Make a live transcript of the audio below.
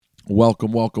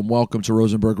Welcome to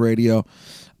Rosenberg Radio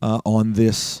on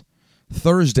this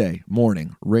Thursday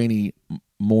morning, rainy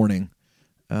morning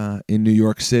in New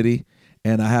York City.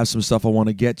 And I have some stuff I want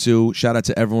to get to. Shout out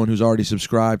to everyone who's already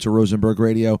subscribed to Rosenberg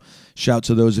Radio. Shout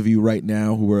to those of you right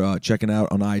now who are checking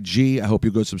out on IG. I hope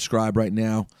you go subscribe right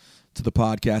now to the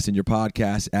podcast in your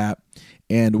podcast app.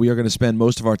 And we are going to spend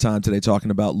most of our time today talking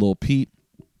about Lil Peep.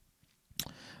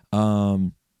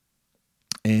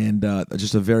 And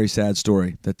just a very sad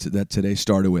story that today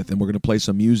started with. And we're going to play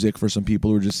some music for some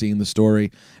people who are just seeing the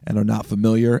story and are not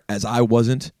familiar, as I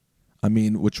wasn't.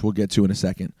 Which we'll get to in a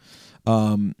second.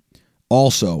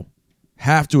 Also,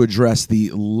 have to address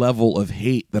the level of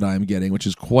hate that I'm getting, which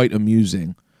is quite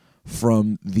amusing,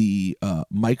 from the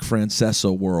Mike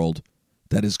Francesa world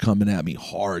that is coming at me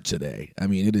hard today.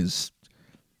 It is...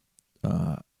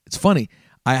 it's funny.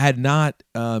 I had not...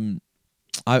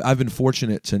 I've been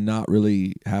fortunate to not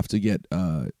really have to get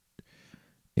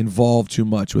involved too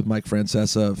much with Mike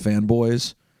Francesa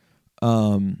fanboys,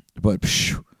 but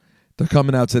they're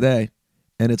coming out today,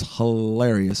 and it's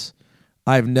hilarious.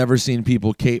 I've never seen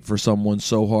people cape for someone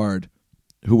so hard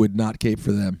who would not cape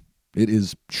for them. It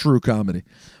is true comedy.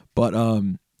 But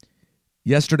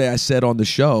yesterday I said on the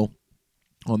show,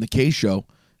 on the K Show,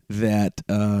 that,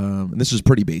 and this is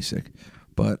pretty basic,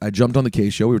 but I jumped on the K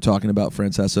Show. We were talking about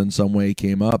Francesa in some way,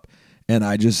 came up, and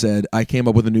I just said, I came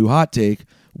up with a new hot take,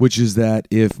 which is that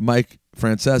if Mike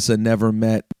Francesa never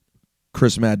met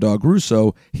Chris Mad Dog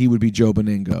Russo, he would be Joe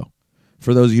Beningo.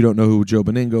 For those of you who don't know who Joe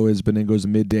Beningo is a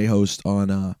midday host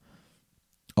on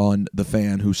The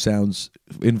Fan who sounds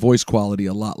in voice quality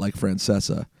a lot like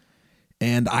Francesa.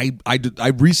 And I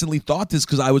recently thought this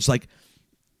because I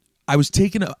was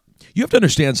taking you have to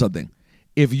understand something.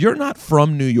 If you're not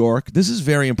from New York, this is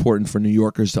very important for New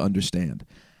Yorkers to understand.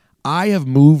 I have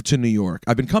moved to New York.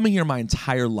 I've been coming here my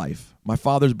entire life. My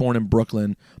father's born in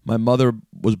Brooklyn. My mother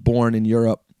was born in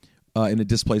Europe in a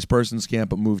displaced persons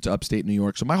camp, but moved to upstate New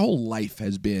York. So my whole life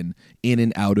has been in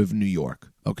and out of New York,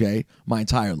 okay? My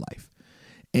entire life.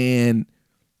 And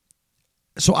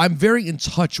so I'm very in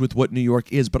touch with what New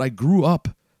York is, but I grew up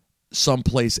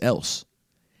someplace else.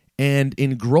 And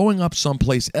in growing up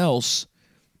someplace else,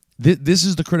 this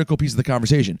is the critical piece of the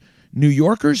conversation. New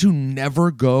Yorkers who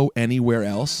never go anywhere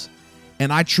else,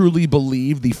 and I truly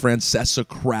believe the Francesa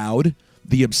crowd,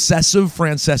 the obsessive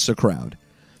Francesa crowd,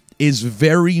 is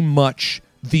very much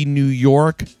the New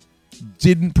York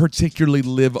didn't particularly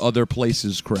live other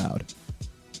places crowd.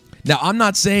 Now, I'm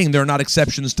not saying there are not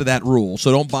exceptions to that rule,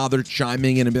 so don't bother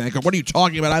chiming in and be like, what are you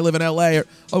talking about? I live in L.A.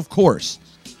 Of course.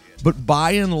 But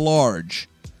by and large,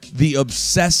 the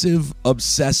obsessive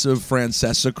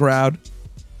Francesa crowd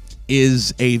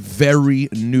is a very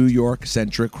New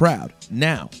York-centric crowd.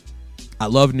 Now, I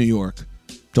love New York.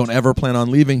 Don't ever plan on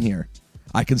leaving here.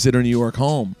 I consider New York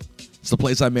home. It's the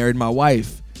place I married my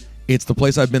wife. It's the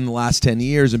place I've been the last 10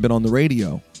 years and been on the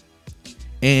radio.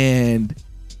 And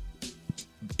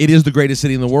it is the greatest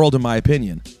city in the world, in my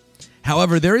opinion.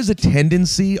 However, there is a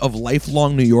tendency of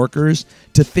lifelong New Yorkers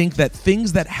to think that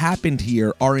things that happened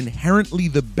here are inherently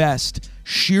the best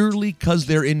sheerly because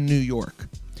they're in New York.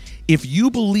 If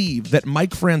you believe that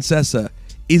Mike Francesa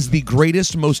is the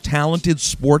greatest, most talented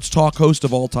sports talk host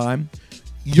of all time,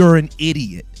 you're an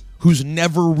idiot who's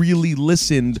never really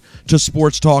listened to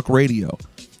sports talk radio.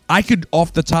 I could,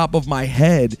 off the top of my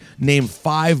head, name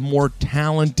 5 more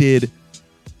talented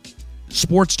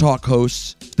sports talk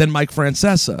hosts than Mike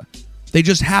Francesa. They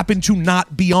just happen to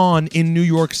not be on in New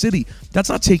York City. That's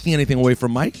not taking anything away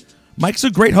from Mike. Mike's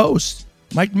a great host.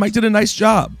 Mike did a nice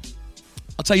job.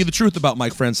 I'll tell you the truth about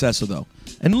Mike Francesa, though.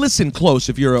 And listen close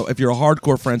if you're a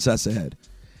hardcore Francesa head.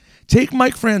 Take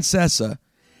Mike Francesa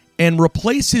and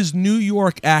replace his New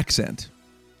York accent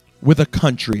with a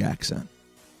country accent.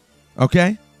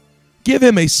 Okay? Give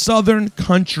him a southern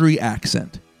country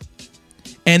accent.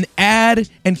 And add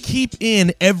and keep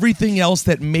in everything else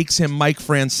that makes him Mike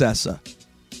Francesa.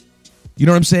 You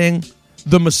know what I'm saying?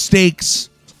 The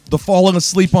mistakes, the falling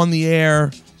asleep on the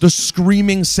air, the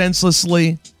screaming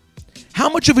senselessly. How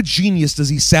much of a genius does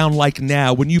he sound like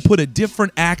now when you put a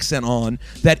different accent on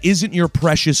that isn't your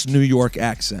precious New York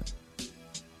accent?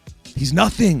 He's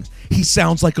nothing. He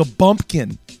sounds like a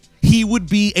bumpkin. He would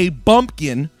be a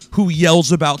bumpkin who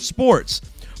yells about sports.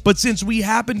 But since we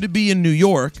happen to be in New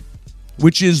York,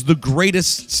 which is the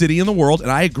greatest city in the world, and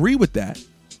I agree with that,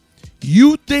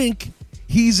 you think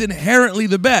he's inherently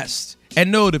the best.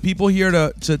 And no, the people here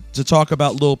to talk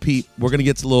about Lil Peep, we're going to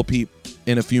get to Lil Peep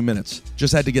in a few minutes.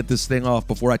 Just had to get this thing off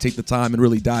before I take the time and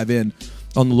really dive in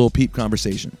on the Lil Peep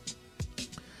conversation.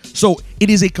 So it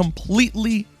is a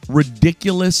completely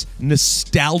ridiculous,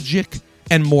 nostalgic,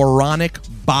 and moronic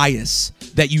bias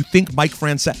that you think Mike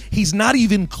Francesa, he's not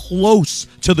even close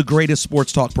to the greatest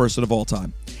sports talk person of all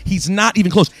time. He's not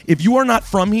even close. If you are not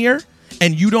from here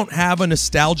and you don't have a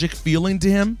nostalgic feeling to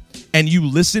him and you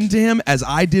listen to him as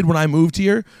I did when I moved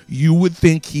here, you would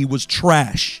think he was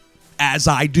trash, as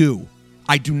I do.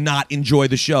 I do not enjoy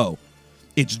the show.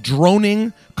 It's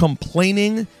droning,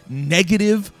 complaining,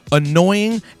 negative,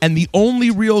 annoying, and the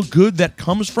only real good that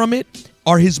comes from it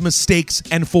are his mistakes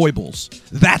and foibles.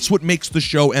 That's what makes the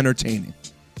show entertaining.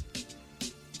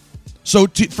 So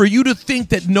for you to think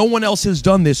that no one else has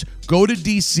done this, go to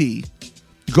D.C.,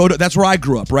 that's where I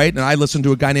grew up, right? And I listened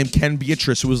to a guy named Ken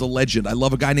Beatrice, who was a legend. I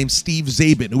love a guy named Steve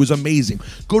Zabin, who was amazing.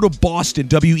 Go to Boston,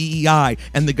 WEEI,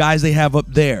 and the guys they have up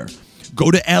there. Go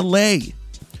to L.A.,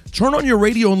 turn on your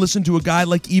radio and listen to a guy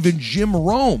like even Jim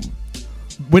Rome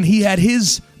when he had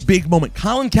his big moment.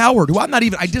 Colin Cowherd, who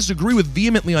I disagree with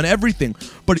vehemently on everything,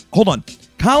 but hold on.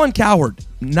 Colin Cowherd,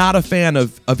 not a fan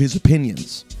of his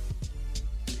opinions.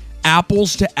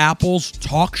 Apples to apples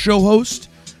talk show host,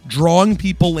 drawing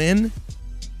people in.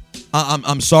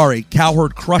 I'm sorry,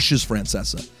 Cowherd crushes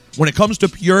Francesa. When it comes to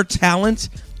pure talent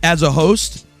as a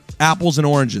host, apples and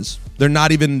oranges. They're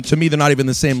not even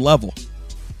the same level.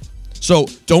 So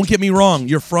don't get me wrong.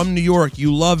 You're from New York.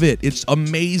 You love it. It's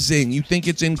amazing. You think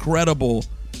it's incredible.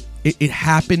 It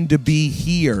happened to be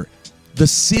here. The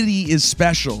city is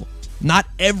special. Not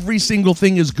every single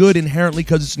thing is good inherently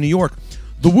because it's New York.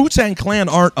 The Wu-Tang Clan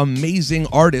aren't amazing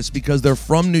artists because they're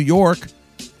from New York.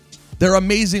 They're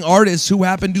amazing artists who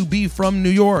happen to be from New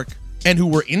York and who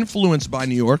were influenced by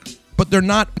New York, but they're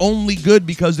not only good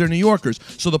because they're New Yorkers.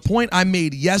 So the point I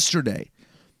made yesterday,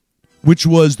 which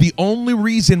was the only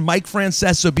reason Mike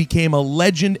Francesa became a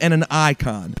legend and an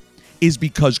icon, is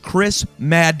because Chris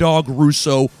Mad Dog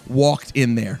Russo walked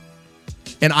in there.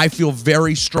 And I feel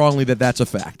very strongly that that's a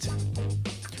fact.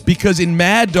 Because in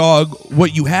Mad Dog,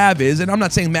 what you have is, and I'm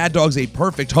not saying Mad Dog's a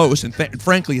perfect host, and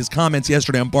frankly, his comments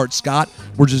yesterday on Bart Scott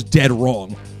were just dead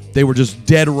wrong. They were just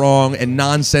dead wrong and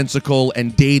nonsensical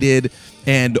and dated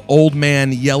and old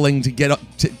man yelling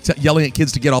at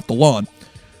kids to get off the lawn.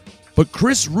 But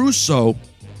Chris Russo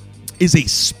is a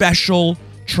special,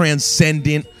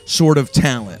 transcendent sort of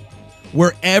talent.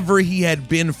 Wherever he had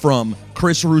been from,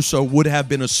 Chris Russo would have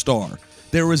been a star.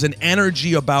 There was an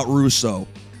energy about Russo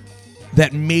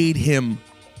that made him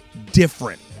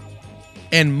different.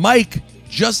 And Mike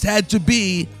just had to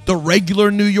be the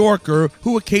regular New Yorker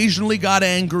who occasionally got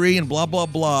angry and blah, blah,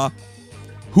 blah,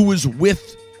 who was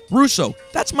with Russo.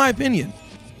 That's my opinion.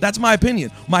 That's my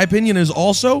opinion. My opinion is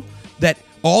also that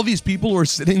all these people who are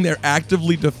sitting there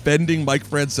actively defending Mike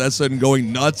Francesa and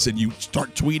going nuts, and you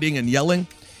start tweeting and yelling,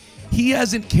 he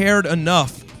hasn't cared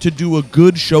enough to do a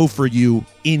good show for you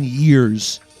in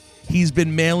years. He's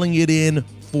been mailing it in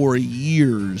for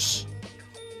years.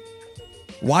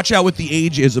 Watch out with the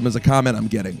ageism is a comment I'm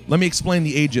getting. Let me explain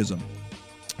the ageism.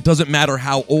 It doesn't matter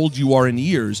how old you are in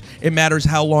years. It matters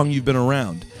how long you've been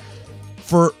around.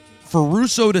 For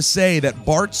Russo to say that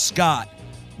Bart Scott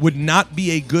would not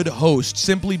be a good host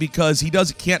simply because he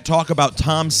can't talk about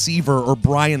Tom Seaver or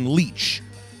Brian Leach.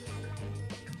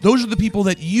 Those are the people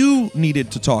that you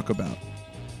needed to talk about.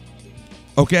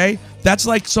 Okay? That's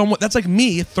like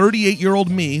me,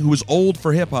 38-year-old me, who is old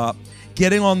for hip-hop,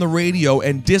 getting on the radio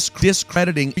and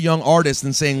discrediting young artists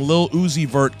and saying Lil Uzi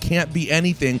Vert can't be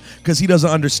anything because he doesn't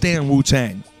understand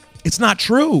Wu-Tang. It's not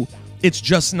true. It's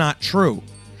just not true.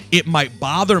 It might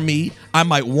bother me. I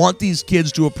might want these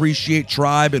kids to appreciate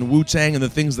Tribe and Wu-Tang and the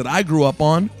things that I grew up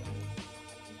on.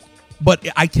 But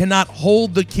I cannot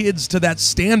hold the kids to that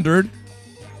standard.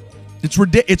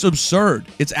 It's absurd.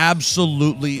 It's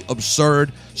absolutely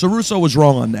absurd. So Russo was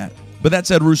wrong on that. But that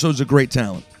said, Russo's a great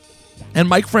talent. And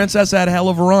Mike Francesa had a hell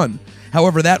of a run.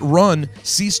 However, that run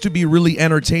ceased to be really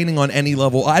entertaining on any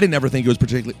level. I didn't ever think it was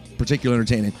particularly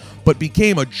entertaining, but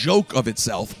became a joke of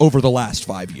itself over the last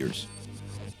 5 years.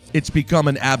 It's become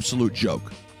an absolute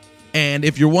joke. And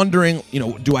if you're wondering,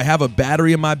 do I have a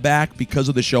battery in my back because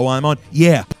of the show I'm on?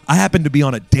 Yeah, I happen to be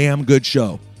on a damn good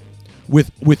show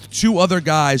with two other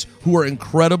guys who are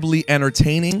incredibly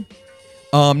entertaining.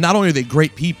 Not only are they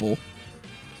great people,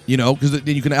 because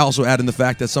then you can also add in the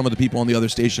fact that some of the people on the other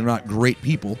station are not great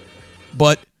people,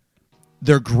 but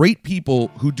they're great people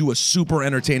who do a super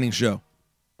entertaining show.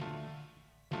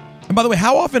 And by the way,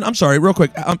 how often, I'm sorry, real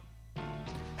quick,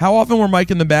 how often were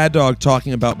Mike and the Mad Dog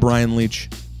talking about Brian Leach?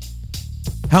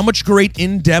 How much great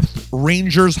in-depth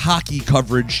Rangers hockey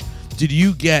coverage did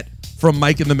you get from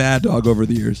Mike and the Mad Dog over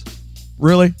the years?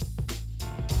 Really?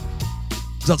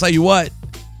 Because I'll tell you what,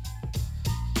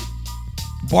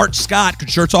 Bart Scott could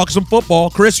sure talk some football.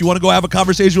 Chris, you want to go have a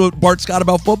conversation with Bart Scott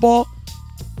about football?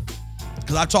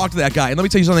 because I've talked to that guy. And let me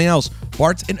tell you something else.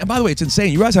 Bart's, and by the way, it's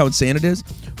insane. You realize how insane it is?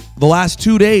 The last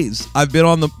 2 days, I've been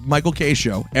on the Michael K.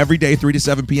 Show every day, 3 to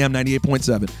 7 p.m.,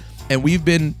 98.7. And we've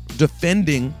been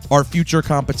defending our future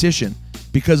competition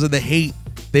because of the hate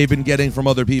they've been getting from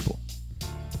other people,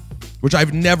 which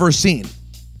I've never seen.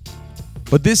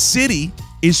 But this city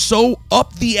is so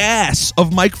up the ass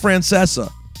of Mike Francesa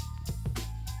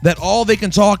that all they can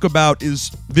talk about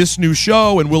is this new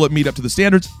show and will it meet up to the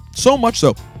standards? So much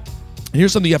so. And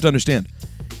here's something you have to understand.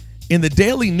 In the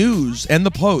Daily News and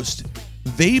the Post,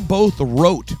 they both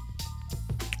wrote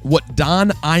what Don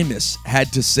Imus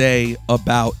had to say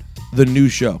about the new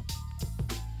show.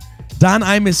 Don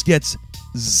Imus gets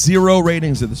 0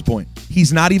 ratings at this point.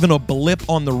 He's not even a blip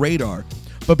on the radar.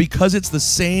 But because it's the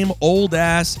same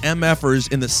old-ass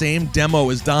MFers in the same demo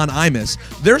as Don Imus,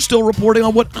 they're still reporting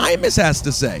on what Imus has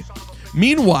to say.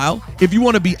 Meanwhile, if you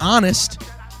want to be honest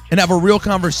and have a real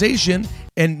conversation,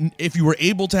 and if you were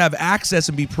able to have access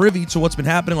and be privy to what's been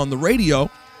happening on the radio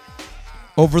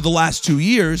over the last 2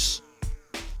 years,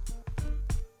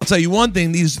 I'll tell you one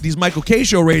thing, these Michael K.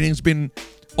 Show ratings been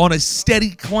on a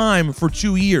steady climb for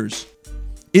 2 years.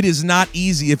 It is not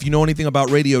easy, if you know anything about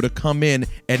radio, to come in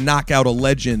and knock out a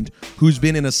legend who's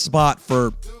been in a spot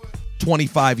for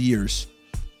 25 years.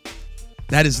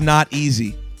 That is not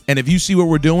easy. And if you see what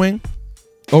we're doing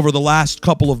over the last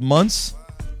couple of months,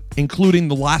 including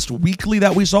the last weekly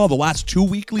that we saw, the last 2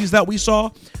 weeklies that we saw,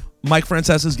 Mike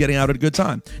Francesa is getting out at a good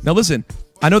time. Now listen,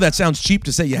 I know that sounds cheap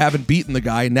to say you haven't beaten the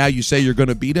guy and now you say you're going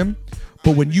to beat him,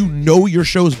 but when you know your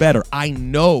show's better, I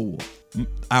know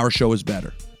our show is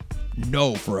better.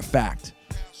 Know for a fact.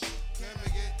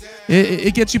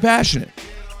 It gets you passionate.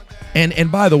 And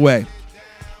by the way,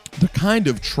 the kind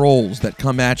of trolls that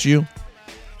come at you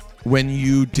when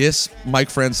you diss Mike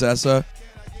Francesa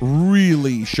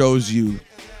really shows you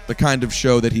the kind of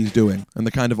show that he's doing and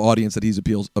the kind of audience that he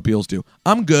appeals to.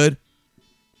 I'm good.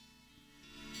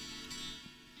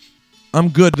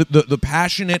 The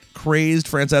passionate, crazed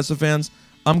Francesa fans,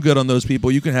 I'm good on those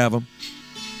people. You can have them.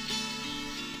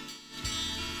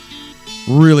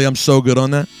 Really, I'm so good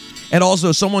on that. And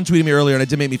also, someone tweeted me earlier, and it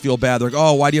did make me feel bad. They're like,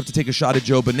 oh, why do you have to take a shot at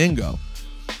Joe Beningo?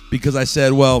 Because I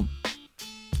said, well,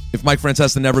 if Mike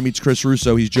Francesa never meets Chris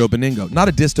Russo, he's Joe Beningo. Not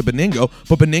a diss to Beningo,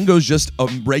 but Beningo's just a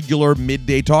regular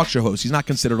midday talk show host. He's not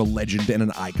considered a legend and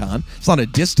an icon. It's not a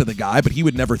diss to the guy, but he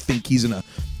would never think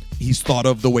he's thought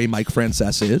of the way Mike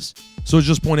Francesa is. So it's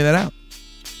just pointing that out.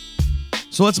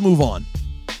 So let's move on.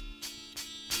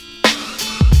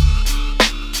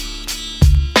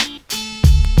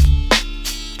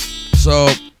 So,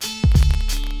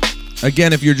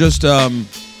 again, if you're just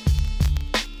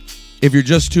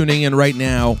tuning in right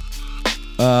now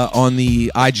on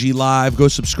the IG Live, go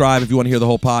subscribe if you want to hear the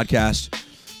whole podcast.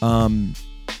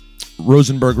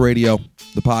 Rosenberg Radio,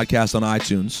 the podcast on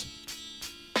iTunes.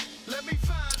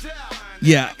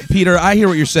 Yeah, Peter, I hear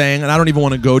what you're saying, and I don't even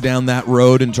want to go down that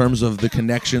road in terms of the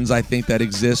connections I think that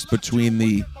exist between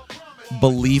the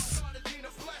belief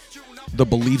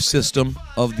system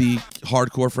of the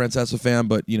hardcore Francesa fan,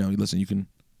 but, listen, you can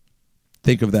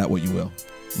think of that what you will.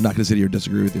 I'm not going to sit here and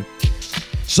disagree with you.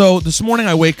 So this morning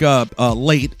I wake up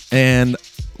late and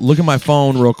look at my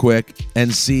phone real quick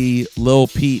and see Lil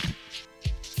Peep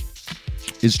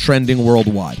is trending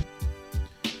worldwide.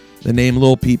 The name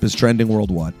Lil Peep is trending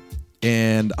worldwide.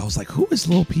 And I was like, who is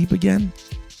Lil Peep again?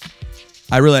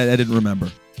 I didn't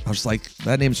remember. I was like,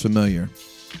 that name's familiar.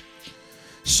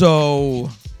 So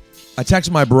I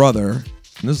text my brother,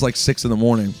 and this is like 6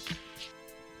 a.m,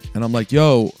 and I'm like,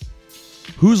 yo,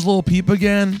 who's Lil Peep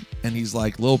again? And he's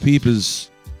like, Lil Peep is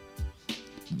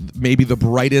maybe the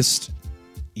brightest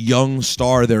young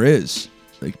star there is.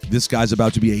 Like, this guy's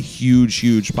about to be a huge,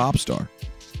 huge pop star.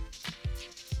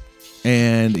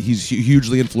 And he's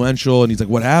hugely influential, and he's like,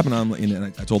 what happened? And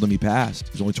I told him he passed.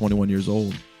 He's only 21 years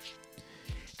old.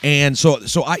 And so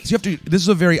you have to, this is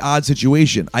a very odd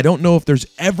situation. I don't know if there's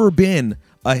ever been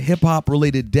a hip-hop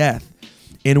related death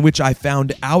in which I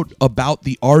found out about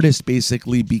the artist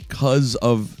basically because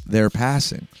of their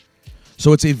passing.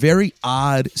 So it's a very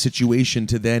odd situation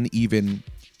to then even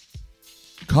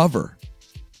cover.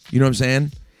 You know what I'm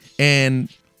saying? And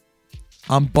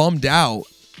I'm bummed out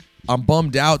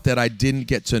that I didn't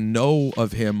get to know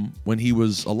of him when he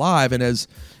was alive. And as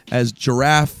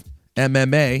Giraffe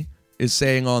MMA is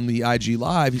saying on the IG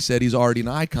Live, he said he's already an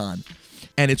icon.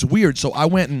 And it's weird. So I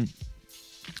went and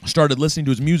started listening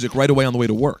to his music right away on the way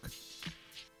to work.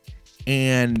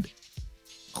 And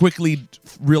quickly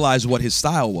realized what his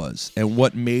style was and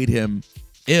what made him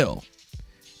ill.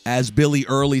 As Billy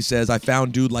Early says, I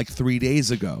found dude like 3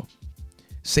 days ago.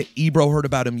 Ebro heard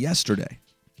about him yesterday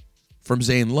from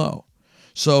Zane Lowe.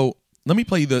 So let me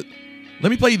play you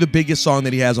the biggest song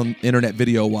that he has on internet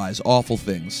video wise, Awful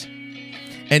Things.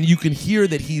 And you can hear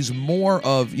that he's more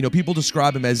of, people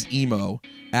describe him as emo,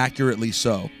 accurately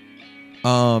so.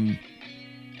 And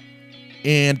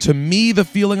to me, the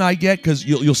feeling I get, because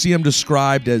you'll see him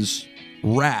described as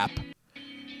rap,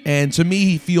 and to me,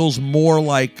 he feels more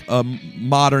like a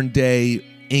modern day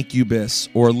Incubus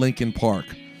or Linkin Park.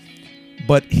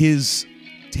 But his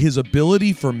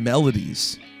ability for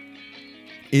melodies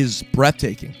is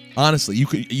breathtaking. Honestly,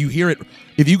 you hear it.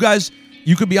 If you guys,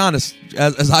 you could be honest,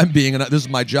 as I'm being, and this is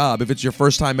my job. If it's your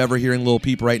first time ever hearing Lil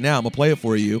Peep right now, I'm gonna play it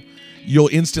for you. You'll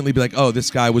instantly be like, oh, this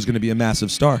guy was gonna be a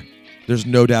massive star. There's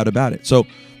no doubt about it. So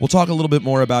we'll talk a little bit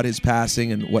more about his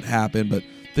passing and what happened, but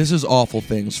this is Awful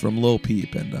Things from Lil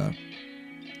Peep, and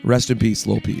rest in peace,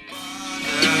 Lil Peep.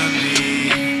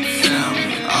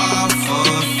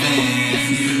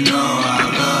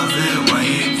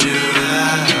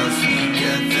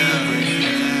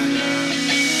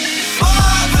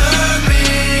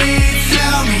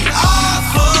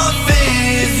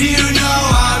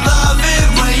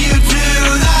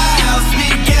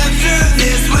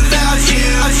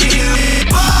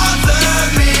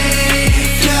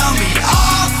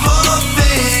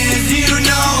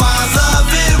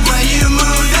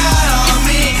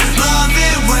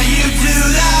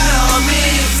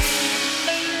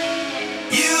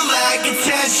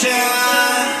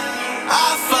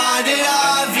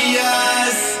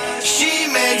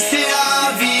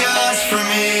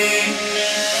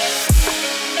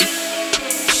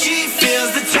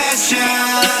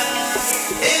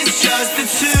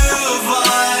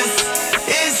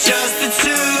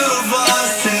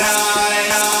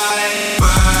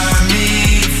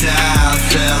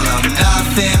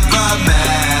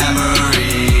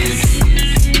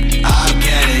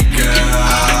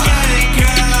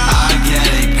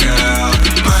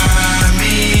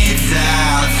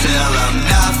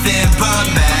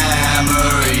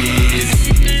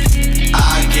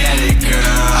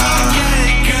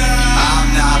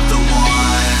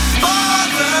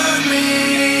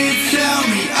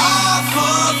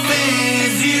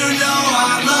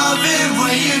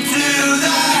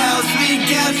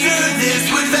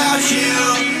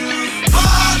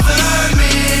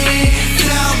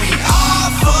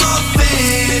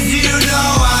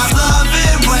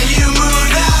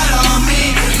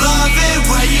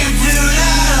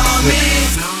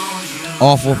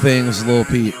 Awful Things, Lil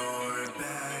Peep.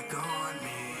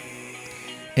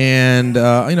 And,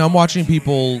 I'm watching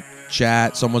people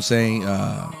chat. Someone saying,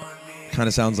 kind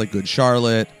of sounds like Good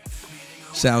Charlotte.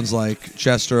 Sounds like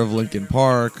Chester of Linkin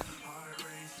Park.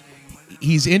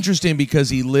 He's interesting because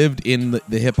he lived in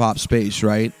the hip-hop space,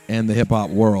 right? And the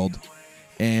hip-hop world.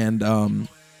 And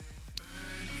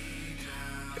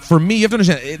for me, you have to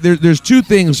understand, there's two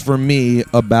things for me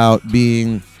about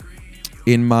being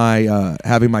in my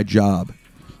having my job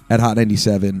at Hot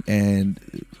 97 and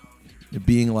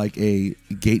being like a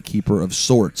gatekeeper of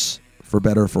sorts, for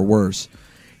better or for worse,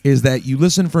 is that you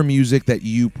listen for music that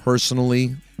you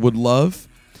personally would love,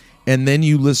 and then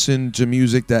you listen for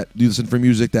music that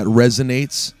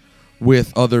resonates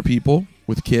with other people,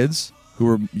 with kids who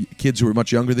are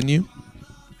much younger than you,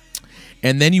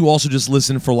 and then you also just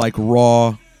listen for like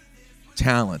raw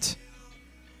talent.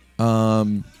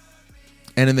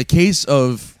 And in the case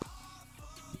of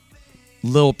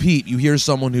Lil Peep, you hear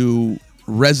someone who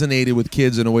resonated with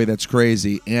kids in a way that's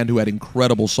crazy and who had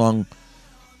incredible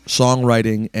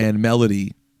songwriting and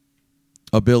melody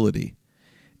ability.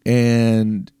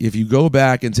 And if you go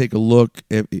back and take a look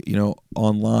at,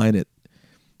 online at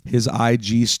his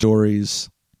IG stories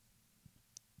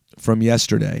from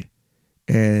yesterday,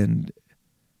 and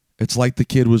it's like the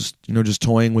kid was, just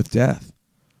toying with death.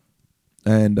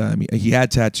 And he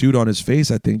had tattooed on his face,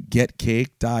 I think, "Get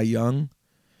Cake, Die Young."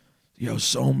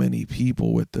 So many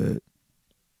people with the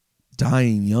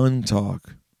dying young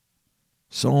talk.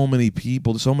 So many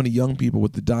people, so many young people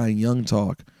with the dying young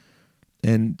talk,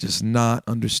 and just not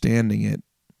understanding it.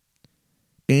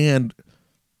 And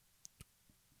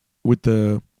with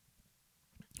the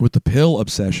pill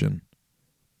obsession,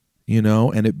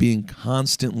 and it being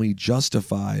constantly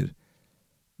justified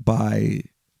by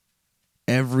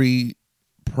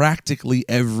practically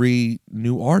every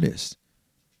new artist.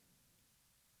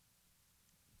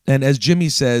 And as Jimmy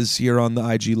says here on the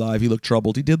IG Live, he looked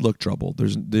troubled. He did look troubled.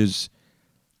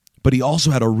 But he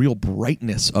also had a real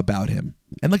brightness about him.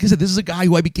 And like I said, this is a guy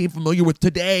who I became familiar with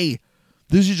today.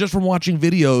 This is just from watching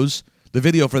videos. The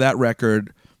video for that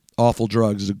record, Awful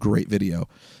Drugs, is a great video.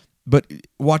 But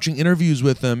watching interviews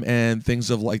with him and things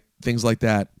like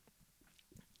that,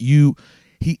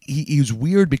 he's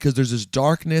weird because there's this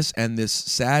darkness and this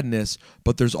sadness,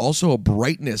 but there's also a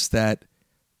brightness that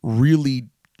really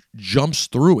jumps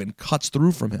through and cuts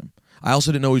through from him. I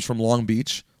also didn't know he's from Long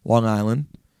Beach, Long Island,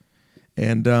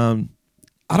 and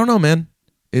I don't know, man.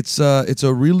 It's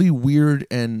a really weird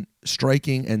and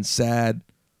striking and sad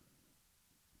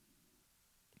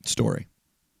story,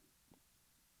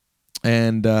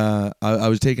 and I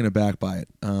was taken aback by it.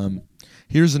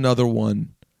 Here's another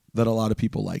one that a lot of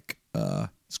people like.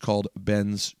 It's called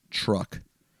Ben's Truck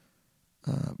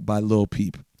by Lil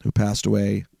Peep, who passed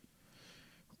away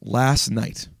last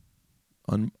night,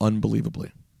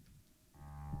 unbelievably.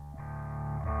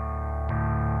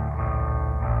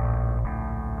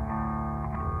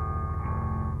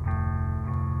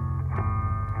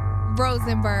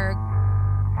 Rosenberg.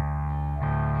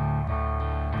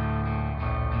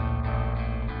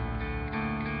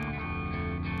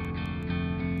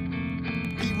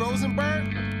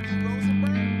 Rosenberg.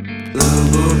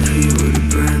 Lil P with a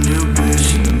brand new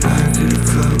bitch in the back of the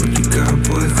club with the got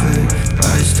boy clip.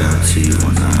 Iced out T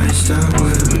on the iced out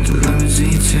whip with the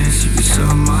limousine tints. You can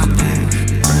suck my dick.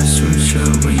 Press switch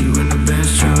up when you in the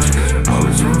Benz truck.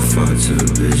 Always wanna fuck to the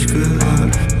bitch, good luck.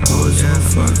 Always had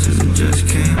fuck till it just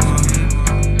came up.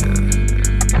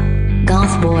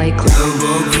 Goth boy clip.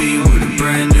 Lil P with a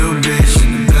brand new bitch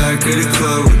in the back of the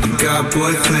club with the got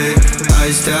boy clip.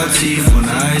 Iced out teeth on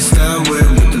the iced out whip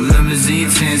with the limousine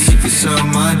tints. You can suck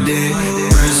my dick.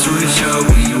 Press switch up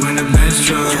when you in the Benz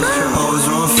truck. Always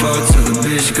wanna fuck till the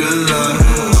bitch, good luck.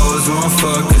 Always wanna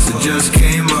fuck cause it just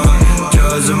came up.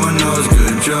 Drugs in my nose,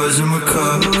 good drugs in my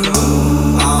cup. I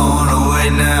don't wanna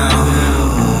wait now,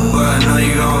 but I know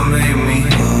you gon' make me.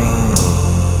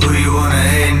 Who you wanna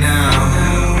hate now?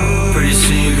 Pretty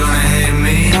soon you gonna hate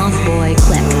me. Goth boy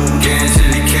clip. Getting to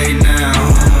the cake now.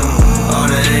 All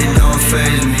the hate don't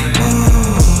faze me.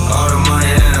 All the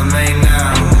money that I make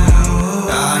now,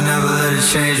 I never let it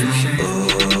change me.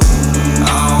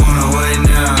 I don't wanna wait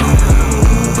now,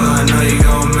 but I know you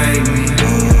gon' make me.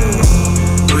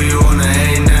 Who you wanna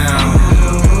hate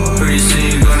now? Pretty soon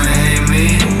you gonna hate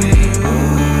me.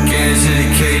 Getting to the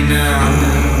cake now.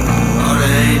 All the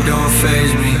hate don't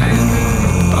faze me.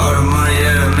 All the money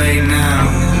that I make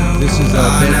now, This is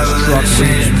I never Ben's let Truck it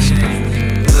change remix. me.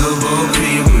 Lil P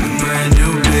with a brand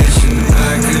new bitch in the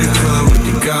back of the club with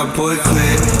the got boy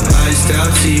clip. Iced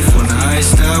out teeth on the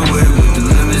iced out whip with the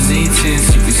limousine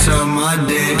tints. You can suck my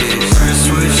dick. Press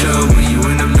switch up when you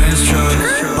in the Benz truck.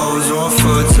 Always wanna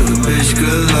fuck till the bitch,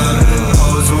 good luck.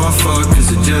 Always wanna fuck cause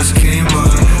it just came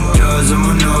up. Drugs in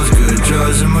my nose, good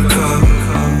drugs in my cup.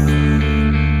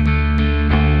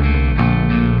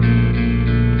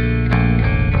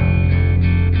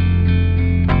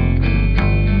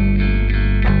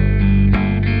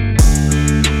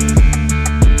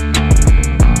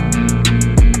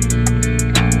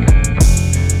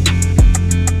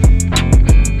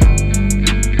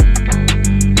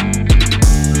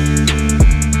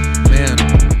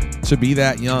 To be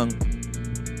that young,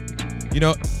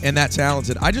 and that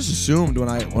talented. I just assumed when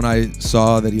I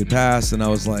saw that he had passed, and I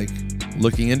was like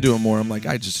looking into him more. I'm like,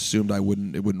 I just assumed it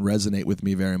wouldn't resonate with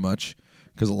me very much,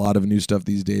 because a lot of new stuff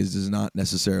these days does not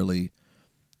necessarily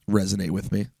resonate with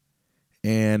me,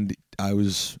 and I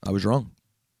was wrong.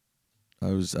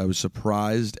 I was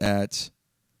surprised at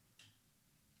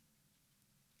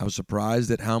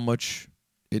how much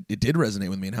it did resonate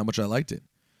with me and how much I liked it.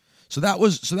 So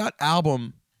that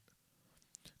album,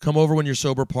 Come Over When You're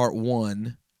Sober Part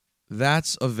 1,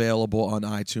 that's available on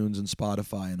iTunes and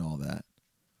Spotify and all that.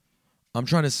 I'm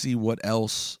trying to see what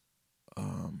else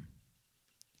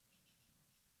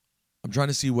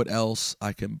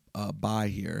I can buy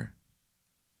here.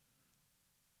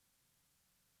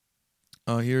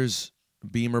 Here's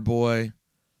Beamer Boy,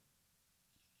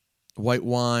 White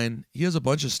Wine. He has a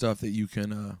bunch of stuff that you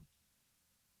can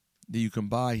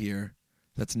buy here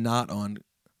that's not on.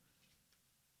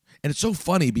 And it's so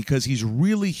funny because he's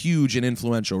really huge and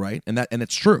influential, right? And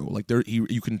it's true. Like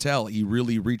you can tell he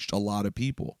really reached a lot of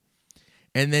people.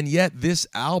 And then yet this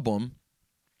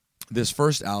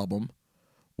first album,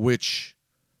 which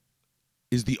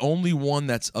is the only one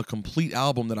that's a complete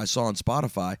album that I saw on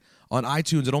Spotify, on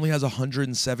iTunes it only has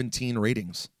 117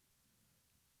 ratings.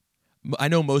 I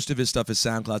know most of his stuff is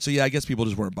SoundCloud, so yeah, I guess people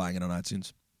just weren't buying it on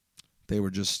iTunes. They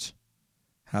were just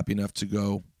happy enough to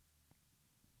go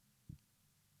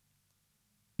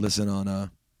listen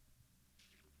on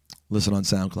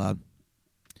SoundCloud.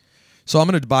 So I'm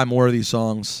going to buy more of these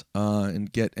songs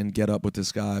and get up with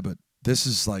this guy, but this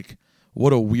is like,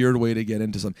 what a weird way to get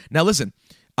into something. Now listen,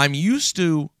 I'm used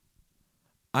to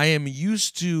I am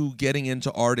used to getting into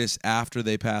artists after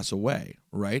they pass away,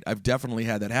 right? I've definitely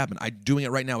had that happen. I'm doing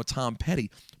it right now with Tom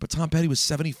Petty, but Tom Petty was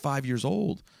 75 years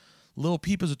old. Lil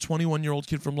Peep is a 21-year-old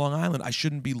kid from Long Island. I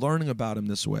shouldn't be learning about him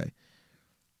this way.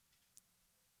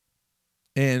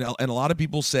 And a lot of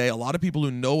people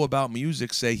who know about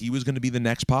music say he was going to be the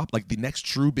next the next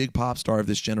true big pop star of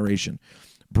this generation,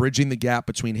 bridging the gap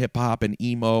between hip hop and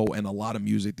emo and a lot of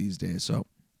music these days. So,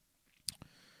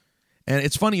 and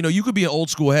it's funny, you could be an old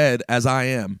school head, as I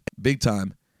am, big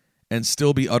time, and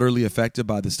still be utterly affected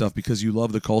by this stuff because you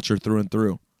love the culture through and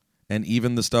through. And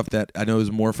even the stuff that I know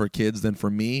is more for kids than for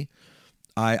me,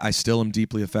 I still am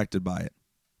deeply affected by it.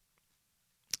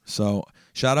 So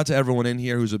shout out to everyone in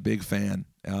here who's a big fan.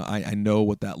 I know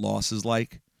what that loss is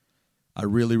like. I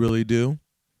really, really do.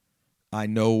 I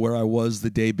know where I was the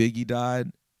day Biggie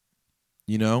died.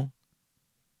 It's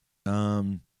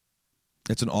an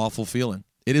awful feeling.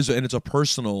 It is, and it's a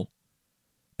personal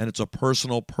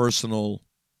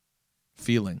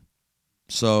feeling.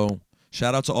 So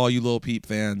shout out to all you Lil Peep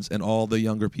fans and all the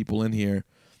younger people in here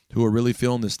who are really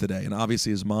feeling this today. And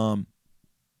obviously his mom,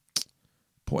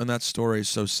 and that story is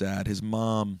so sad. His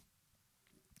mom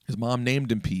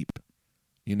named him Peep,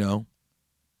 and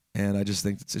I just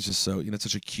think it's just so, it's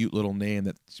such a cute little name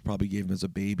that she probably gave him as a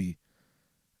baby,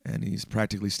 and he's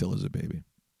practically still as a baby.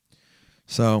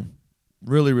 So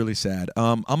really, really sad.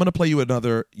 I'm gonna play you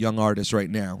another young artist right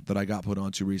now that I got put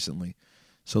onto recently.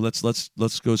 So let's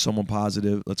go someone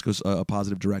positive. Let's go a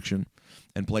positive direction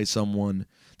and play someone.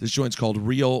 This joint's called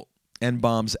Real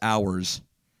N-Bombs Hours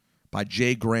by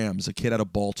Jay Grams, a kid out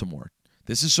of Baltimore.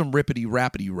 This is some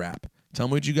rippity-rappity rap. Tell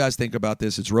me what you guys think about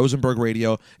this. It's Rosenberg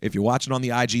Radio. If you're watching on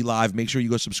the IG Live, make sure you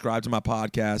go subscribe to my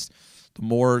podcast. The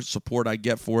more support I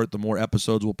get for it, the more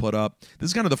episodes we'll put up.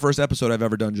 This is kind of the first episode I've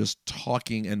ever done just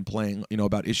talking and playing,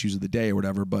 about issues of the day or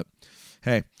whatever. But,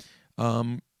 hey,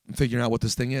 I'm figuring out what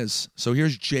this thing is. So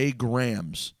here's Jay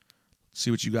Grams. See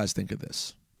what you guys think of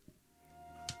this.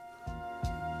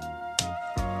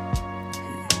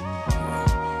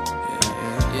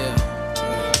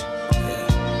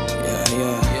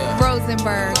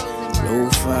 Rosenberg.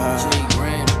 Rosenberg.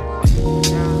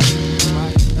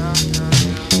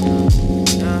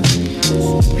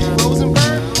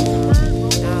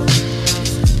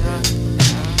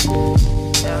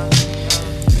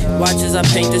 Watch as I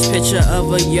paint this picture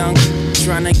of a young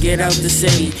trying to get out the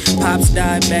city. Pops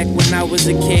died back when I was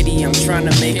a kiddie. I'm trying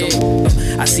to make them.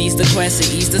 I seize the quest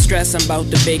to ease the stress. I'm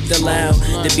about to bake the loud.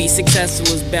 To be successful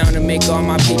is bound to make all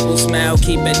my people smile.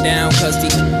 Keep it down, cause the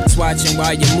watching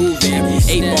while you're moving.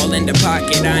 8 ball in the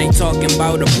pocket, I ain't talking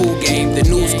about a pool game. The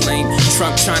news claim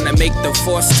Trump trying to make the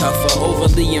force tougher.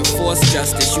 Overly enforced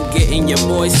justice, you getting your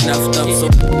boy snuffed up. So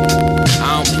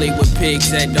I don't play with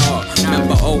pigs at all.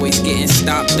 Remember always getting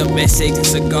stopped up at cigs and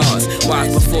cigars.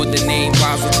 Watch before the name,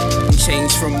 watch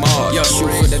change from Mars. Y'all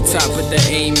shoot for the top, but the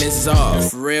aim is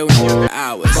off. Real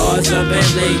hours. Bars up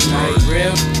at late night.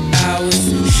 Real hours.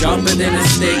 Sharper than a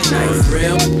steak knife.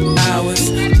 Real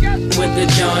hours. With the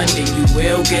dawn, then you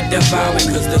will get devoured.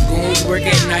 Cause the goons work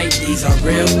at night. These are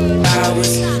real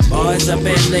hours. Bars up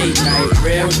at late night.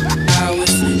 Real hours.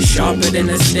 Sharper than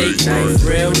a steak knife.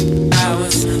 Real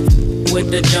hours. With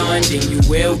the dawn, then you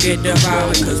will get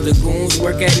devoured. Cause the goons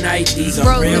work at night. These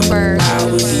are real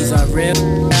hours. These are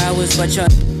real hours. But y'all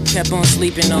kept on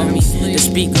sleeping on me. The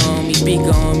speaker on me,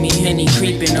 beaker on me, Henny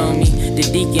creeping on me. The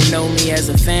deacon know me as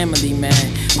a family man.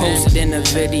 Posted in a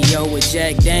video with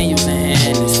Jack Daniels in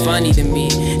hand. It's funny to me.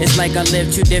 It's like I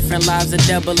live 2 different lives, a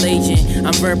double agent.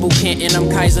 I'm verbal Kenton, I'm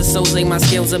Kaiser Soze, my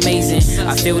skills amazing.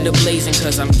 I feel the blazing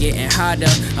cause I'm getting hotter.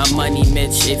 I'm Money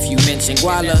Mitch if you mention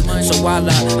Guala. So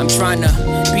Walla, I'm trying to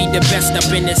be the best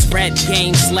up in this rap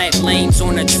game. Slap lanes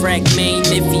on the track main.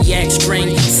 If he acts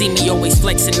strange, see me always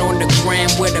flexing on the gram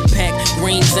with a pack.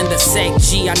 Greens in the sack,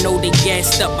 G, I know they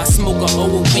gassed up. I smoke a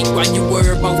O a week while you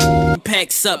worry about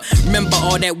packs up. Remember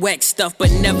all that whack stuff,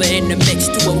 but never in the mix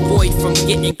to avoid from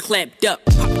getting clapped up.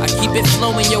 I keep it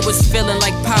flowing, yo, it's feeling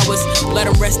like powers. Let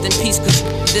them rest in peace, cause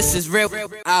this is real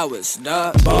hours,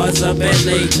 dawg. Bars up at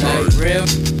late night, real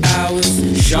hours.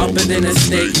 Sharper than a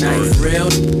steak knife, real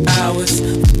hours.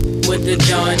 With the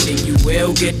dawn, then you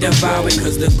will get devoured.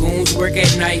 Cause the goons work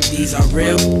at night, these are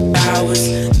real hours.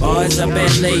 Bars up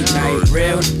at late night,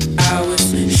 real hours.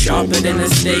 Sharper than a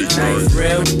steak knife,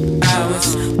 real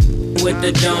hours. With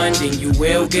the dawn, then you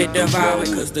will get devoured.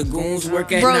 Cause the goons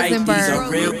work at night, these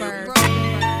are real.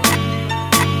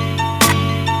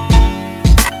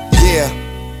 Yeah,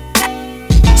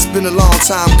 it's been a long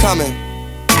time coming.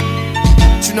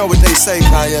 But you know what they say,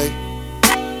 Kanye?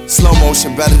 Slow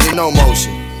motion better than no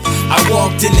motion. I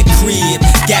walked in the crib,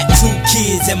 got 2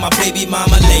 kids and my baby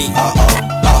mama late.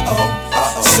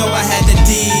 So I had to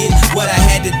did what I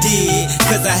had to did,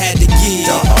 cause I had to give.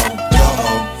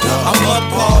 I'm up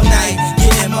all night,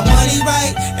 getting my money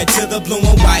right, until the blue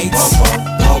and whites.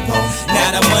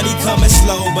 Now the money coming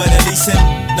slow, but at least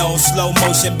no slow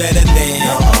motion better than.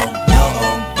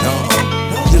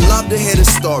 You love to hear the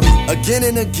story again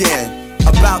and again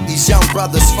about these young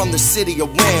brothers from the city of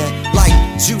Wynn. Like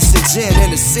juice and gin in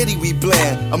the city we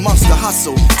blend. Amongst the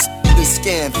hustle, the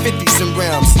scan, 50s and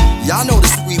rims. Y'all know the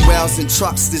sweet wells and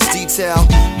trucks, this detail.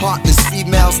 Heartless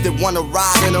females that wanna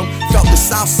ride in them. Felt the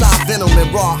south side venom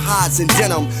and raw hides and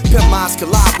denim. Pimp minds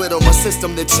collide with them, a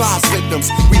system that tries victims.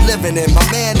 We living in, my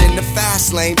man in the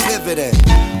fast lane pivoting.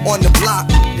 On the block,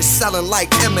 it's selling like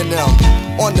Eminem.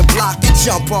 On the block, it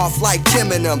jump off like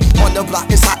Kim and them. On the block,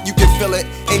 it's hot, you can feel it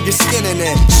in your skin and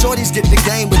in. Shorties get the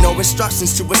game with no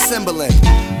instructions to assembling.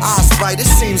 Eyes bright, it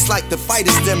seems like the fight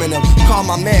is dimming them. Call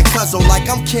my man Cuzzo like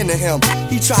I'm kin to him.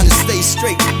 He trying to stay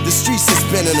straight, the streets is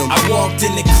spinning him. I walked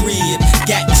in the crib,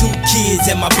 got 2 kids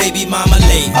and my baby mama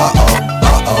late.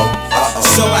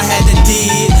 So I had to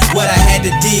did what I had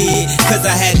to did, cause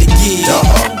I had to give.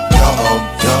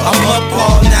 I'm up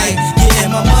all night,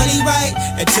 getting my money right,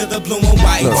 until the blue and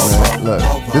white. Look, man,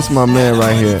 look. This my man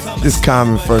right here. This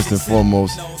Common first and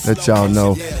foremost. Let y'all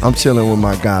know. I'm chilling with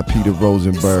my guy, Peter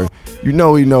Rosenberg. You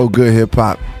know he know good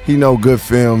hip-hop. He know good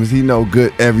films. He know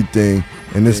good everything.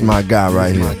 And this is my guy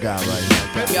right here.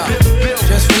 Yo,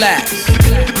 just relax.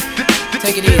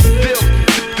 Take it easy.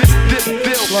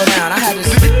 Slow down. I had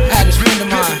this friend of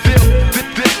mine.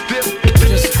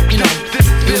 Just, you know,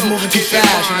 he was moving too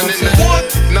fast, you know what I'm saying?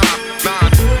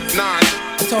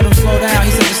 I told him slow down.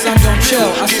 He said the sun don't chill.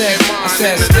 I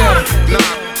said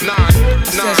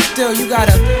still, you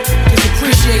gotta just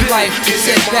appreciate life.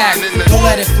 Sit back, don't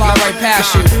let it fly right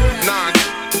past you.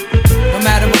 No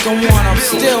matter what go on, I'm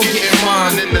still getting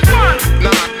mine.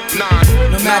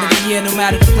 No matter the year, no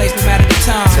matter the place, no matter the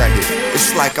time. Check it.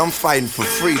 It's like I'm fighting for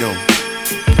freedom.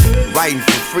 Writing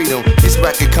for freedom. These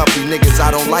record company niggas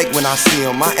I don't like when I see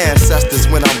them. My ancestors,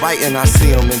 when I'm writing, I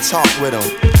see them and talk with them.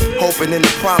 Hoping in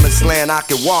the promised land I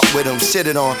can walk with them.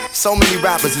 Shitted on so many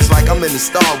rappers, it's like I'm in the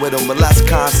star with them. But less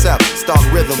concept, stark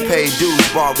rhythm, pay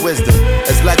dues, bar wisdom.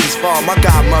 As legends fall, my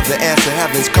godmother answer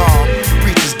heaven's call.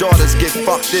 Preachers' daughters get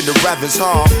fucked in the Reverend's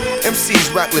hall. MC's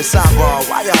reckless eyeball,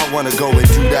 why y'all wanna go and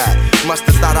do that?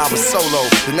 Must've thought I was solo,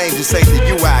 the name just ain't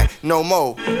the UAC, no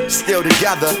more. Still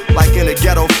together, like in a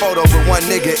ghetto photo with one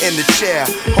nigga in the chair.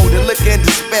 Holding liquor in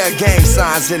despair, gang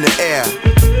signs in the air.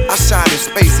 I shine in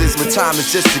spaces when time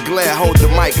is just a glare. Hold the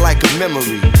mic like a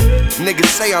memory. Niggas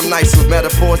say I'm nice with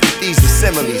metaphors, but these are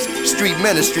similes. Street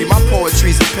ministry, my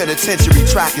poetry's a penitentiary.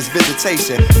 Track is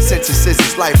visitation, sentences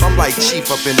is life. I'm like chief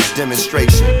up in this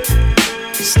demonstration.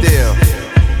 Still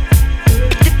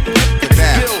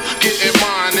Getting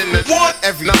mine in the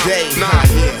every day.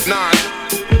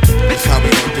 That's how we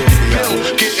gon' do it for y'all.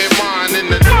 Getting mine in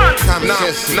the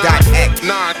CommonSense.act.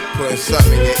 Putting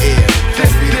something in your ear.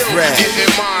 Don't be the brag.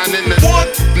 Getting mine in the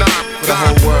For the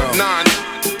whole world. You know what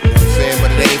I'm saying?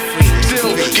 But it ain't free.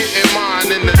 Still getting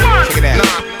mine in the Check it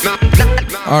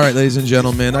out. All right, ladies and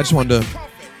gentlemen, I just wanted to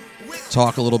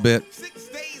talk a little bit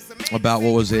about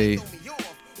what was a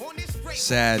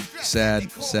sad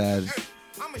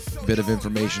bit of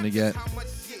information to get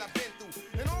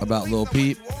about Lil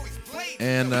Peep.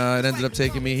 And it ended up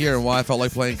taking me here. And why I felt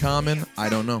like playing Common, I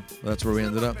don't know. That's where we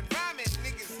ended up.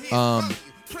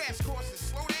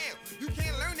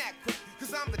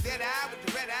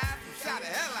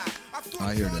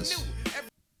 Here it is.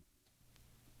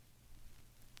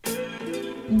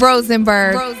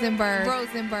 Rosenberg.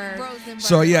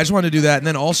 So, yeah, I just wanted to do that. And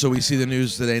then also we see the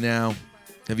news today now.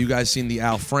 Have you guys seen the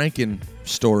Al Franken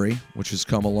story, which has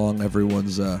come along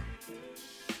everyone's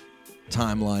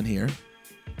timeline here?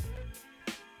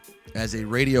 As a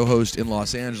radio host in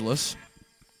Los Angeles,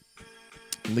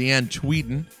 Leanne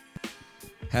Tweeden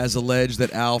has alleged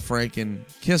that Al Franken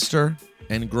kissed her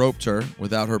and groped her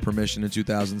without her permission in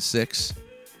 2006.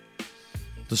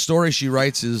 The story she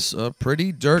writes is a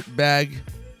pretty dirtbaggy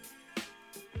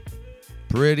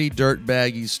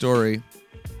story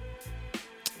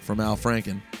from Al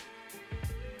Franken.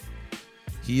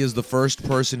 He is the first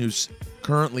person who's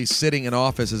currently sitting in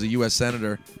office as a U.S.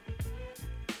 Senator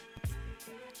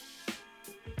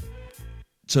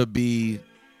to be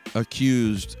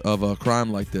accused of a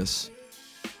crime like this.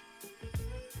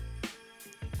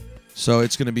 So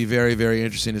it's going to be very, very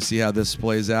interesting to see how this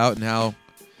plays out and how,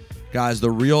 guys, I'm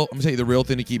going to tell you the real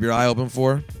thing to keep your eye open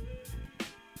for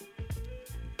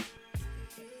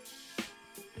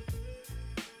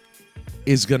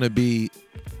is going to be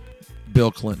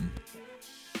Bill Clinton.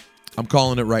 I'm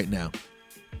calling it right now.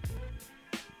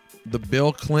 the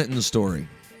Bill Clinton story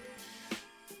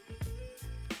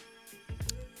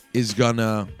is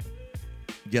gonna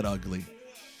get ugly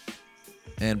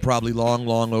and probably long,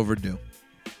 long overdue.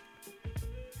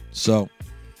 So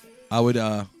I would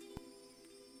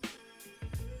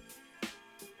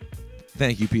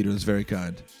thank you, Peter. That's very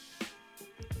kind.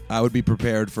 I would be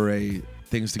prepared for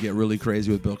things to get really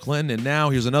crazy with Bill Clinton. And now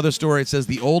here's another story. It says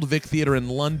the Old Vic Theatre in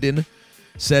London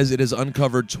says it has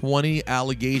uncovered 20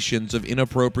 allegations of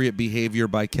inappropriate behavior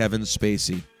by Kevin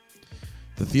Spacey.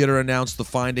 The theater announced the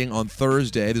finding on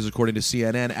Thursday, this is according to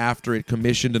CNN, after it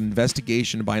commissioned an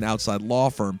investigation by an outside law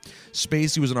firm.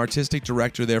 Spacey was an artistic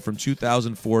director there from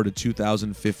 2004 to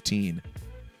 2015.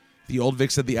 The Old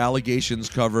Vic said the allegations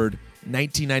covered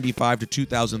 1995 to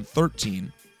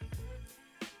 2013.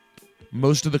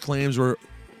 Most of the claims were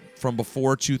from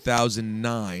before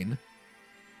 2009.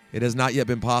 It has not yet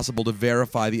been possible to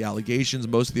verify the allegations.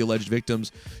 Most of the alleged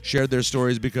victims shared their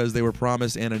stories because they were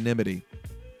promised anonymity.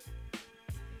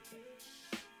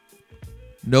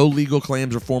 No legal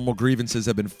claims or formal grievances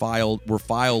were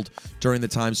filed during the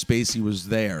time Spacey was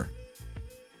there.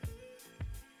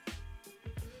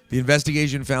 The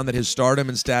investigation found that his stardom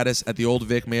and status at the Old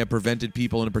Vic may have prevented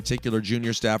people, in particular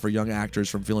junior staff or young actors,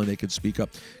 from feeling they could speak up.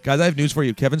 Guys, I have news for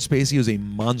you. Kevin Spacey is a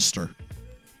monster.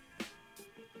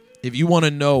 If you want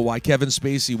to know why Kevin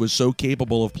Spacey was so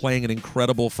capable of playing an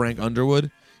incredible Frank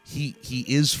Underwood, he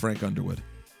is Frank Underwood.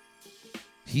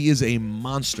 He is a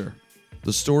monster.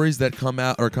 The stories that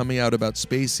are coming out about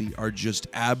Spacey are just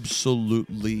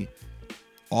absolutely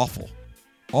awful.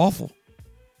 Awful.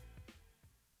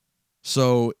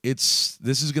 So this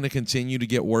is going to continue to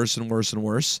get worse and worse and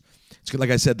worse. It's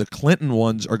like I said, the Clinton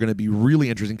ones are going to be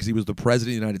really interesting because he was the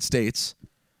president of the United States.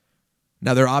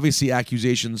 Now, there are obviously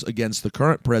accusations against the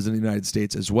current president of the United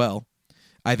States as well.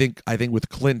 I think with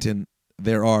Clinton,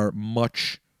 there are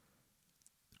much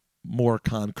more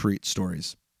concrete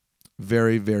stories.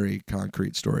 Very, very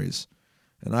concrete stories.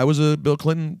 And I was a Bill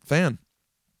Clinton fan.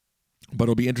 But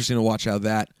it'll be interesting to watch how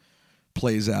that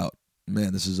plays out.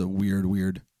 Man, this is a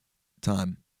weird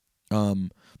time.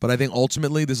 But I think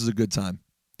ultimately this is a good time.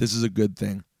 This is a good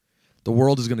thing. The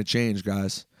world is going to change,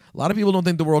 guys. A lot of people don't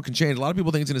think the world can change. A lot of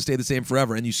people think it's going to stay the same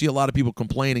forever. And you see a lot of people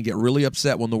complain and get really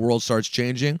upset when the world starts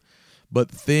changing. But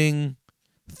things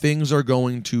are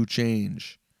going to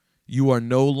change. You are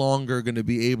no longer going to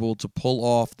be able to pull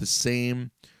off the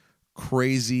same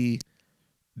crazy,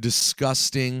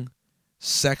 disgusting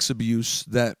sex abuse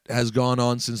that has gone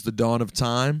on since the dawn of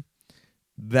time.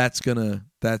 That's gonna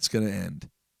end.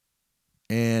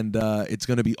 And it's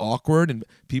going to be awkward, and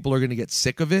people are going to get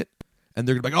sick of it. And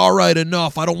they're going to be like, all right,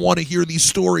 enough. I don't want to hear these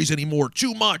stories anymore.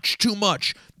 Too much.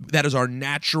 That is our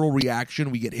natural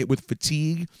reaction. We get hit with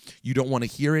fatigue. You don't want to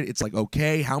hear it. It's like,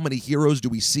 okay, how many heroes do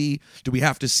we see? Do we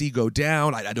have to see go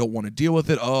down? I don't want to deal with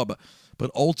it.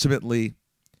 But ultimately,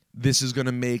 this is going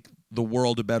to make the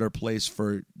world a better place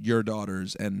for your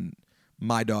daughters and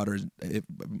my daughters,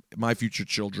 my future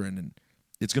children. And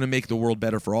it's going to make the world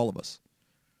better for all of us.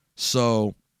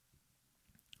 So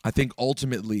I think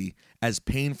ultimately, as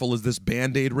painful as this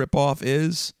Band-Aid ripoff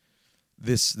is,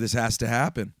 this has to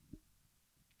happen.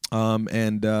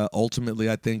 And ultimately,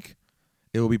 I think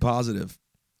it will be positive,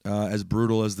 as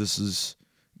brutal as this is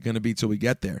going to be till we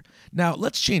get there. Now,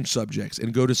 let's change subjects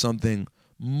and go to something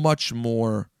much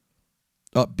more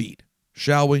upbeat,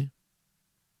 shall we?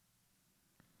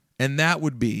 And that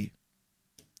would be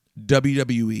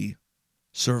WWE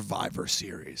Survivor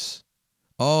Series.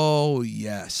 Oh,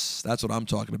 yes. That's what I'm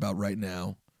talking about right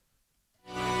now.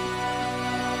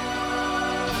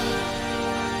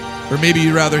 Or maybe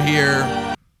you'd rather hear...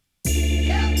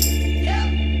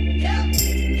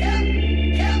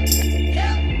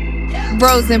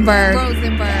 Rosenberg.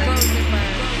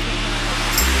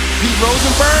 Pete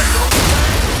Rosenberg?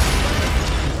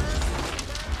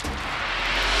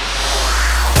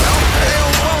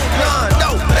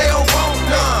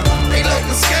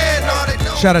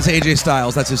 Shout out to AJ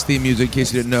Styles. That's his theme music, in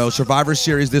case you didn't know. Survivor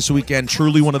Series this weekend,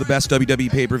 truly one of the best WWE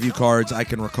pay-per-view cards I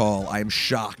can recall. I am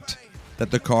shocked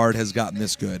that the card has gotten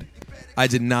this good. I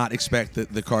did not expect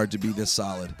the card to be this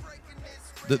solid.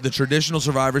 The traditional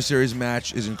Survivor Series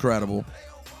match is incredible.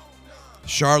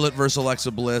 Charlotte versus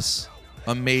Alexa Bliss,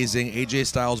 amazing. AJ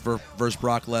Styles versus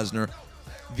Brock Lesnar.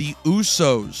 The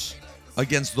Usos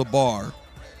against The Bar.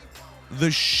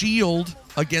 The Shield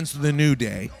against The New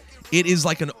Day. It is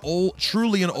like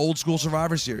truly an old school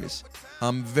Survivor Series.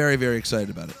 I'm very, very excited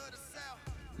about it.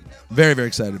 Very, very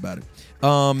excited about it.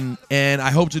 And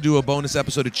I hope to do a bonus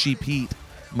episode of Cheap Heat,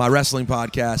 my wrestling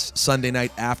podcast, Sunday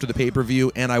night after the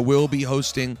pay-per-view. And I will be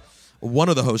hosting, one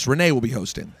of the hosts, Renee, will be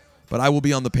hosting but I will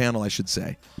be on the panel, I should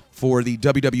say, for the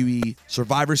WWE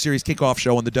Survivor Series kickoff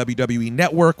show on the WWE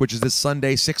Network, which is this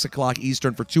Sunday, 6 o'clock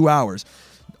Eastern for 2 hours.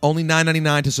 Only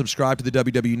 $9.99 to subscribe to the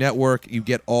WWE Network. You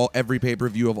get every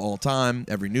pay-per-view of all time,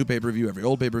 every new pay-per-view, every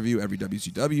old pay-per-view, every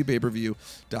WCW pay-per-view,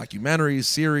 documentaries,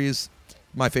 series.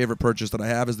 My favorite purchase that I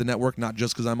have is the network, not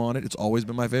just because I'm on it. It's always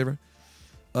been my favorite.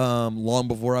 Long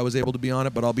before I was able to be on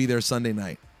it, but I'll be there Sunday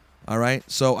night. All right?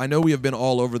 So I know we have been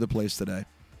all over the place today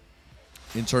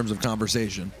in terms of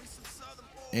conversation.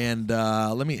 And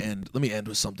let me end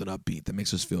with something upbeat that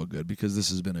makes us feel good, because this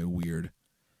has been a weird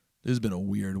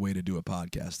way to do a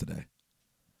podcast today.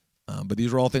 But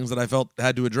these are all things that I felt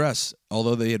had to address,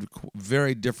 although they had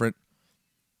very different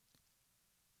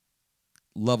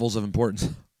levels of importance.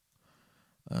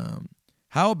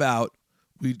 How about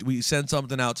we send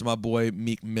something out to my boy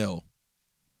Meek Mill,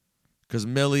 because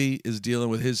Millie is dealing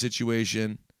with his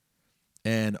situation,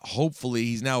 and hopefully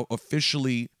he's now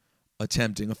officially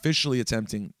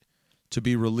attempting to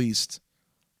be released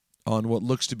on what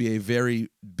looks to be a very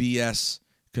BS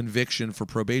conviction for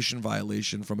probation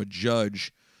violation from a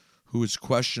judge who is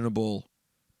questionable,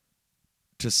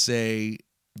 to say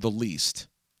the least.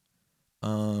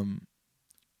 I'm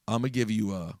gonna give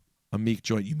you a Meek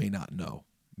joint you may not know.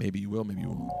 Maybe you will, maybe you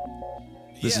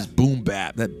won't. This is Boom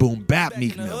Bap. That Boom Bap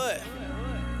Meek Mill.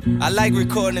 I like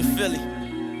recording in Philly.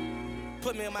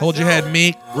 Hold your head,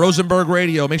 Meek. Rosenberg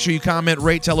Radio. Make sure you comment,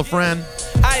 rate, tell a friend.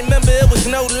 I remember it was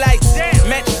no lights.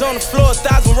 Matches on the floor,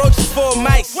 1,000 roaches, 4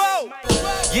 mics.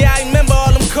 Yeah, I remember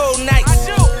all them cold nights.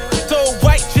 So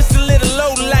white, just a little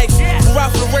low life.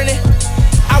 Ralph Lauren,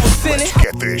 I was in it. Let's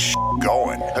get this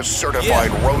going. A certified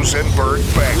Rosenberg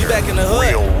banger. We back in the hood.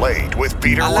 Real late with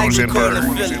Peter I like Rosenberg.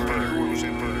 recording in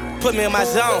Philly. Put me in my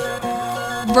zone.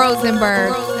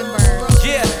 Rosenberg.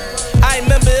 Yeah, I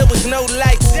remember it was no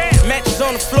lights. Matches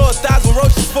on the floor, 1,000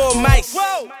 roaches, 4 mics.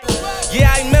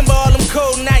 Yeah, I remember all them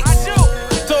cold nights.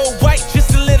 So white,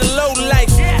 just a little low life.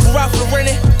 Ralph Lauren,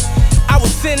 I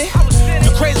was in it.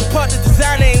 The crazy part, the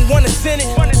designer ain't wanna send it.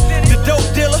 The dope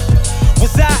dealer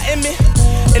was I in me.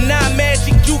 And now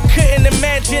magic, you couldn't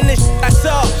imagine this I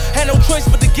saw. Had no choice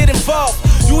but to get involved.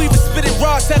 You even spit it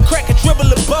raw, tell crack and dribble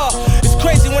the ball. It's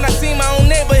crazy when I see my own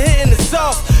neighbor hitting the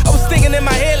soft. I was thinking in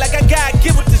my head like I gotta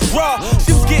get with this raw.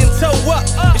 She was getting toe up,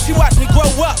 and she watched me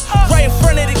grow up. Right in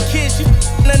front of the kids, she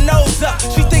her nose up.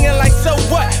 She thinking like, so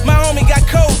what? My homie got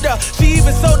cold up. She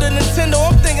even sold the Nintendo,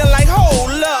 I'm thinking like,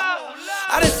 hold up.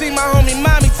 I done seen my homie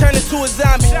mommy turn into a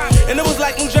zombie. And it was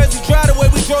like New Jersey Drive, the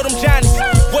way we drove them Johnnies.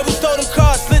 Where we stole them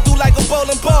cars, slid through like a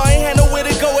bowling ball. Ain't had nowhere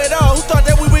to go at all. Who thought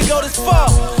that we would go this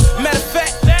far? Matter of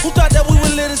fact, who thought that we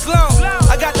would live this long?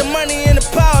 I got the money and the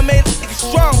power, made it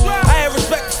strong. I had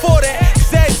respect before that,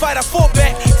 cause every fight I fought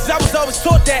back. Cause I was always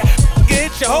taught that,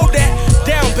 hit you, hold that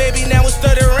down, baby. Now it's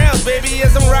 30 rounds, baby.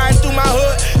 As I'm riding through my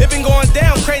hood, it been going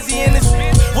down crazy in this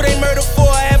bitch. What they murder for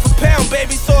half a pound,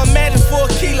 baby. So imagine for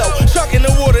a kilo. Shark in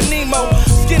the water, Nemo.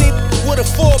 Skinny with a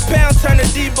 4 pound, turn to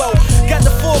Debo. Got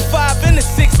the 4-5 in the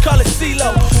 6, call it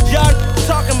CeeLo. Y'all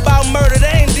talking about murder,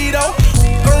 they ain't Dito.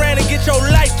 Around and get your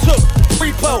life took,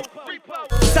 repo.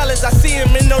 Sellers, I see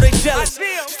him and know they jealous.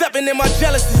 Stepping in my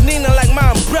jealous is Nina like my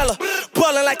umbrella.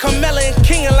 Ballin' like Carmella and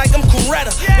kingin' like I'm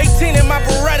Coretta. 18 in my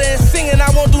Beretta and singing I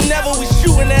won't do never. We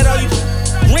shooting at all you,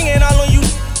 ringing all on you.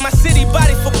 My city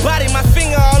body for body, my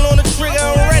finger all on the trigger.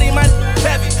 I'm ready, my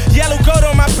heavy. Yellow coat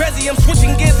on my Prezi, I'm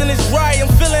switching gears in this ride.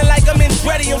 I'm feeling like I'm in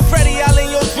Freddy. I'm Freddy, all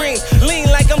in your dreams. Lean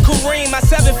like I'm Kareem, my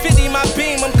 750, my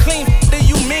beam. I'm clean, that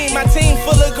you mean. My team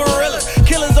full of gorillas.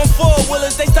 Killers on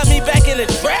 4-wheelers, they stuck me back in the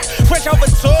trap. Fresh off a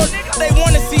tour, they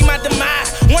wanna see my demise.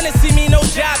 Wanna see me no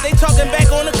job, they talking back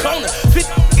on the corner. 50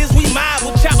 niggas we mob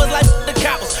with choppers like the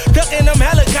coppers. Ducking them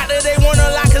helicopters, they want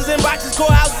lockers and boxes,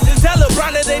 courthouses and tell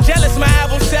LeBron that they jealous. My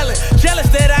album selling.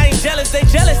 Jealous that I ain't jealous, they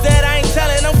jealous that I ain't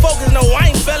telling. I'm focused, no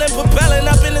I ain't felling,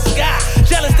 propelling up in the sky.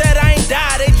 Jealous that I ain't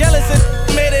died, they jealous and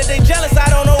made it, they jealous,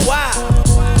 I don't know why.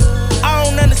 I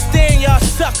don't understand y'all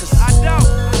suckers.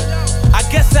 I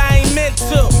guess I ain't meant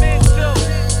to.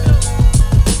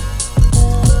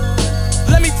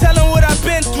 Let me tell them what I've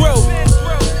been through.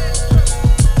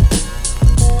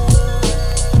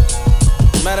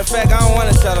 Matter of fact, I don't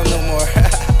wanna tell them no more.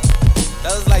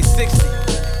 That was like 60.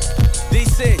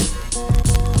 DC.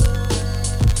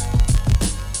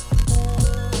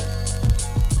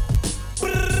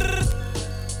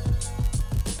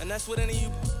 And that's what any of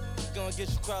you gonna get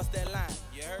you across that line.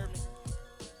 You heard me?